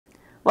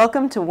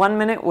Welcome to 1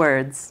 Minute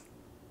Words.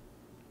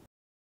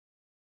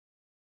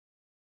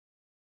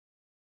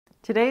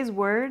 Today's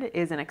word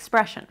is an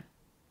expression,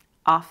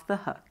 off the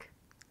hook.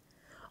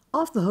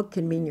 Off the hook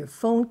can mean your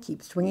phone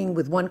keeps ringing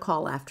with one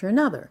call after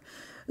another.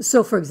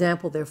 So, for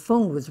example, their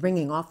phone was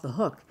ringing off the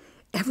hook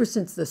ever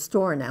since the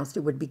store announced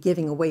it would be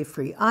giving away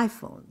free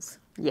iPhones.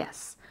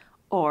 Yes,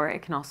 or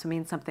it can also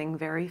mean something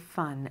very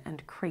fun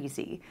and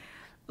crazy.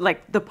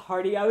 Like the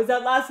party I was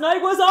at last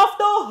night was off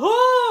the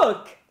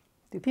hook!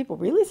 Do people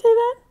really say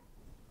that?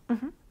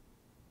 Mm-hmm.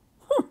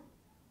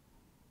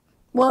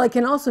 Well, it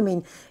can also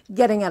mean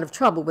getting out of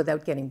trouble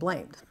without getting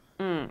blamed.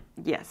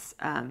 Yes,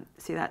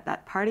 see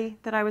that party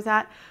that I was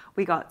at?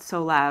 We got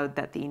so loud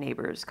that the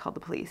neighbors called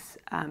the police.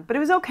 But it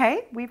was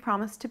okay. We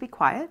promised to be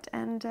quiet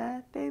and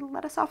they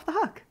let us off the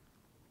hook.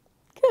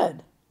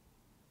 Good.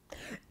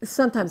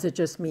 Sometimes it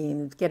just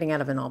means getting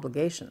out of an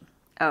obligation.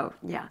 Oh,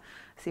 yeah.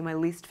 See, my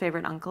least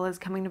favorite uncle is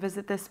coming to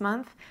visit this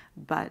month,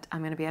 but I'm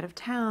going to be out of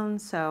town,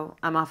 so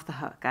I'm off the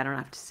hook. I don't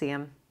have to see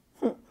him.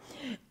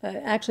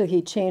 Actually,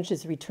 he changed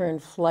his return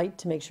flight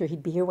to make sure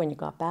he'd be here when you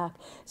got back.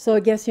 So I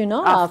guess you're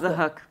not Off the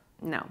hook.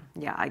 No,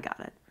 yeah, I got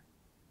it.